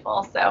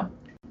delightful. So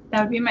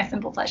that would be my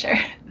simple pleasure.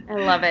 I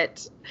love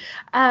it.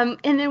 And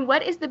then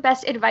what is the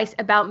best advice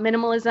about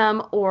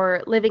minimalism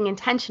or living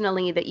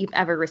intentionally that you've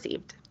ever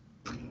received?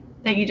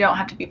 That you don't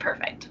have to be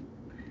perfect.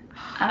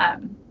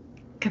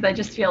 Because I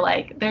just feel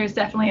like there's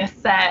definitely a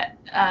set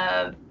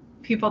of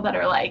people that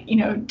are like,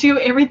 do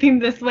everything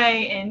this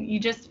way, and you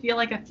just feel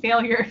like a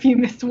failure if you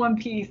miss one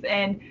piece.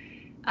 And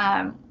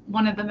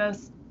one of the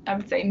most, I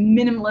would say,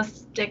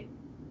 minimalistic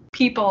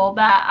people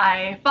that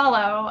I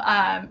follow,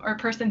 or a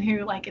person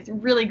who like is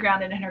really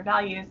grounded in her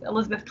values,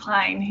 Elizabeth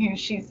Klein, who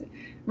she's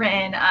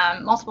written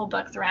multiple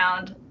books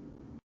around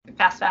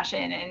fast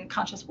fashion and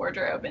conscious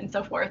wardrobe and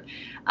so forth.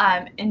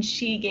 And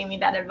she gave me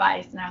that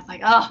advice, and I was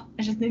like, oh,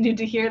 I just needed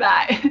to hear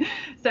that.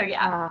 So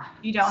yeah,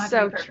 you don't have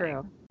to be perfect. So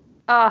true.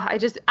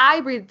 I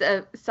breathed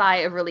a sigh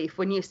of relief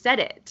when you said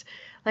it.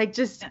 Like,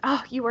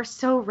 you are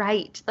so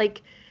right.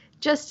 Like,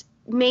 just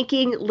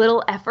making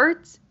little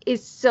efforts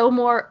is so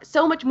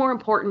much more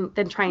important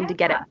than trying to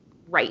get it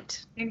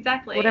right.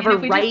 Exactly. Whatever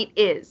right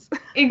is.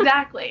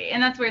 Exactly.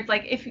 And that's where it's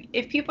like,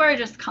 if people are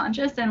just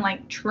conscious and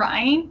like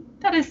trying,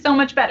 that is so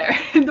much better.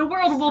 The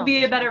world will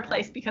be a better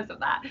place because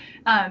of that.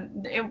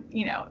 The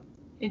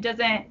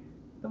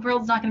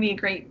world's not going to be a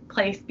great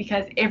place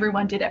because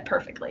everyone did it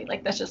perfectly.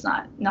 Like, that's just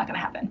not going to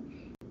happen.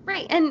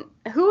 Right. And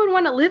who would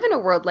want to live in a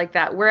world like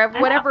that where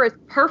whatever is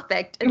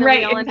perfect and then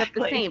we all end up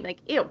the same? Like,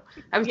 ew.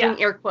 I was doing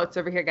air quotes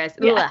over here, guys.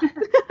 Yeah.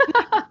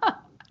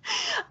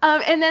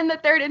 And then the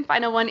third and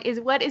final one is,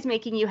 what is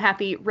making you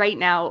happy right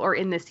now or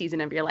in this season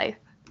of your life?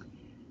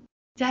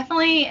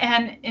 Definitely.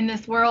 And in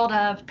this world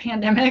of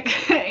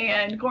pandemic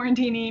and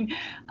quarantining,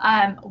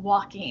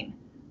 walking.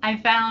 I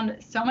found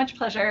so much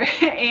pleasure,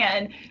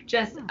 and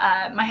just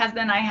my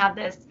husband and I have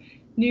this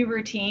new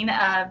routine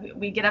of,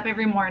 we get up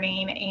every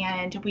morning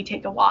and we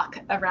take a walk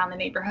around the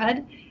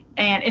neighborhood,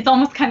 and it's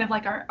almost kind of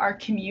like our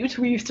commute.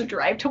 We used to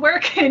drive to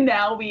work and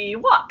now we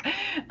walk,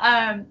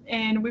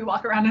 and we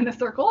walk around in a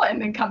circle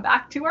and then come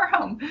back to our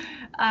home.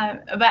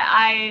 But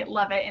I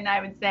love it. And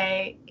I would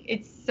say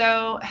it's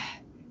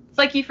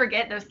like you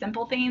forget those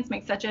simple things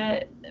make such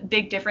a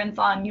big difference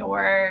on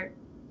your,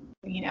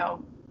 I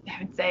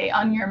would say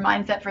on your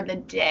mindset for the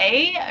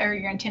day or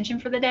your intention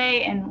for the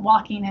day. And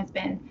walking has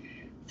been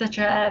such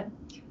a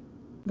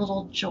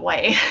little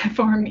joy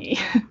for me.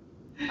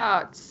 Oh,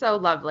 it's so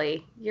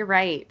lovely. You're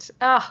right.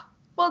 Oh,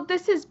 well,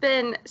 this has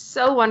been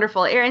so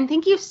wonderful. Erin,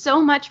 thank you so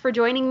much for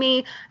joining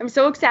me. I'm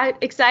so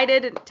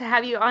excited to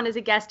have you on as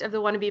a guest of the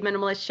Wanna Be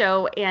Minimalist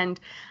show. And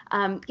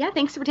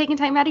thanks for taking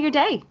time out of your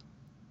day. Thank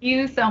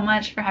you so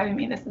much for having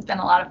me. This has been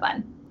a lot of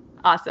fun.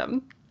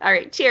 Awesome. All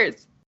right.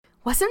 Cheers.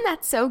 Wasn't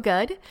that so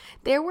good?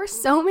 There were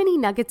so many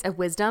nuggets of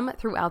wisdom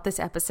throughout this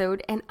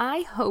episode, and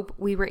I hope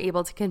we were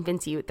able to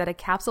convince you that a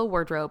capsule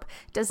wardrobe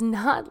does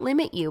not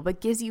limit you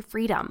but gives you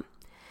freedom.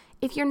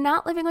 If you're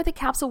not living with a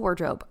capsule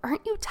wardrobe,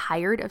 aren't you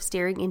tired of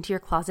staring into your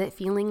closet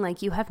feeling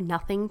like you have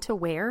nothing to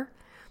wear?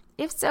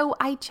 If so,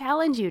 I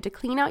challenge you to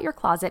clean out your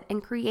closet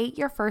and create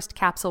your first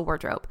capsule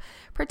wardrobe.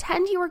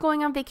 Pretend you are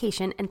going on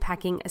vacation and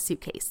packing a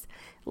suitcase.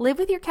 Live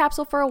with your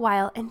capsule for a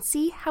while and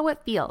see how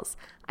it feels.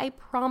 I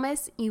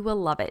promise you will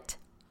love it.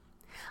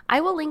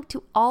 I will link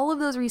to all of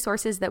those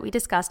resources that we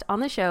discussed on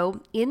the show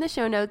in the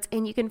show notes,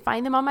 and you can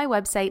find them on my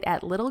website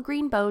at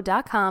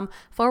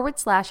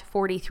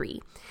littlegreenbow.com/43.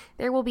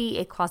 There will be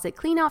a closet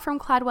clean out from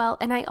Cladwell,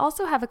 and I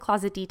also have a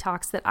closet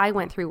detox that I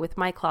went through with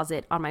my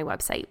closet on my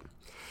website.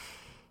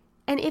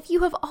 And if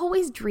you have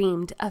always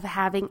dreamed of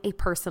having a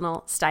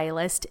personal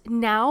stylist,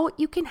 now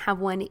you can have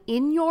one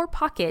in your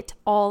pocket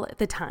all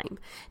the time.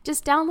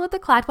 Just download the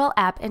Cladwell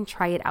app and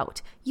try it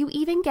out. You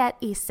even get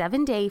a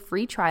 7-day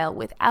free trial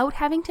without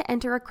having to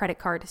enter a credit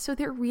card, so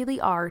there really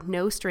are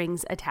no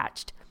strings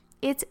attached.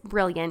 It's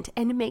brilliant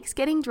and makes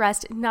getting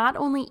dressed not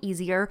only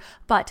easier,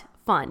 but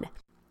fun.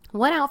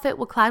 What outfit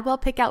will Cladwell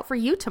pick out for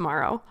you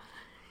tomorrow?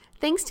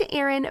 Thanks to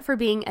Erin for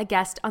being a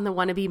guest on the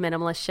Wanna Be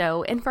Minimalist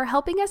show and for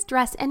helping us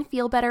dress and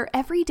feel better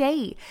every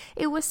day.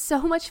 It was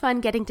so much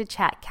fun getting to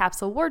chat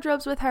capsule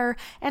wardrobes with her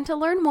and to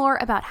learn more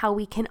about how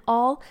we can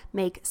all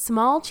make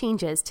small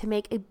changes to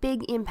make a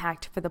big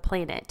impact for the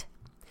planet.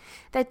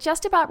 That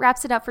just about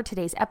wraps it up for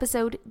today's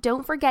episode.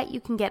 Don't forget you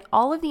can get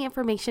all of the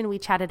information we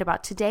chatted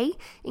about today,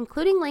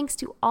 including links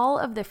to all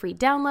of the free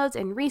downloads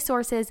and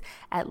resources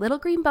at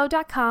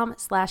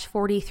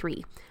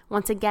littlegreenbow.com/43.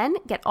 Once again,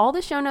 get all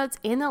the show notes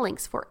and the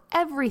links for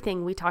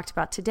everything we talked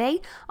about today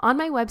on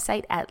my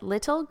website at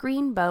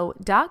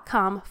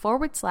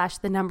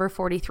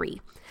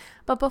littlegreenbow.com/43.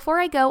 But before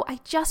I go, I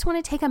just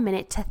want to take a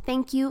minute to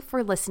thank you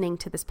for listening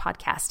to this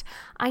podcast.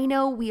 I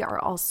know we are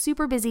all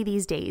super busy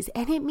these days,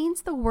 and it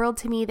means the world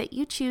to me that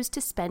you choose to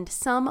spend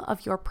some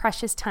of your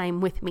precious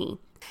time with me.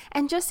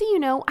 And just so you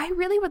know, I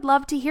really would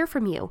love to hear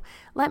from you.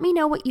 Let me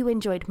know what you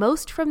enjoyed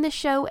most from this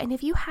show, and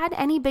if you had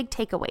any big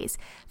takeaways,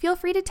 feel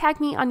free to tag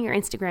me on your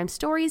Instagram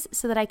stories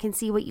so that I can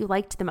see what you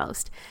liked the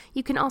most.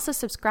 You can also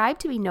subscribe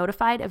to be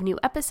notified of new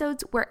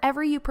episodes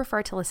wherever you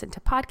prefer to listen to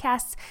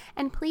podcasts,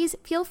 and please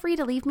feel free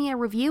to leave me a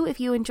review if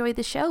you enjoyed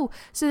the show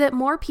so that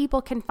more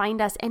people can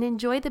find us and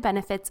enjoy the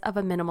benefits of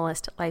a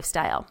minimalist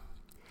lifestyle.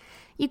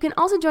 You can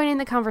also join in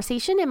the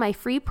conversation in my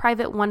free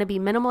private Wanna Be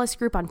Minimalist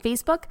group on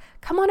Facebook.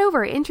 Come on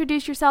over,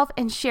 introduce yourself,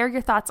 and share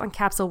your thoughts on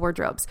capsule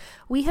wardrobes.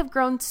 We have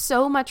grown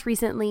so much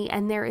recently,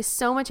 and there is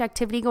so much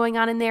activity going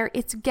on in there.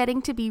 It's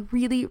getting to be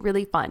really,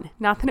 really fun.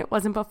 Not that it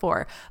wasn't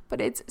before, but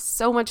it's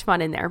so much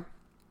fun in there.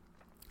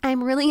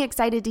 I'm really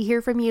excited to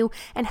hear from you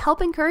and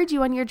help encourage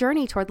you on your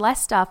journey toward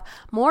less stuff,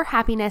 more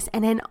happiness,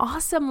 and an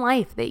awesome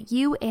life that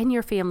you and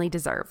your family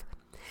deserve.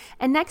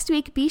 And next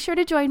week, be sure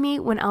to join me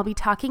when I'll be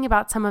talking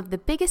about some of the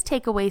biggest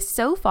takeaways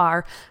so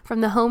far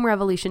from the Home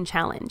Revolution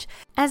Challenge.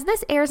 As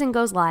this airs and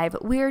goes live,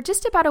 we're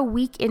just about a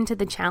week into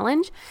the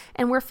challenge,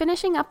 and we're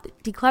finishing up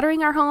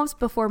decluttering our homes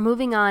before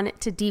moving on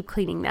to deep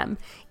cleaning them.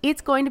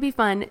 It's going to be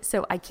fun,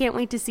 so I can't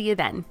wait to see you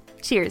then.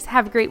 Cheers.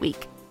 Have a great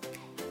week.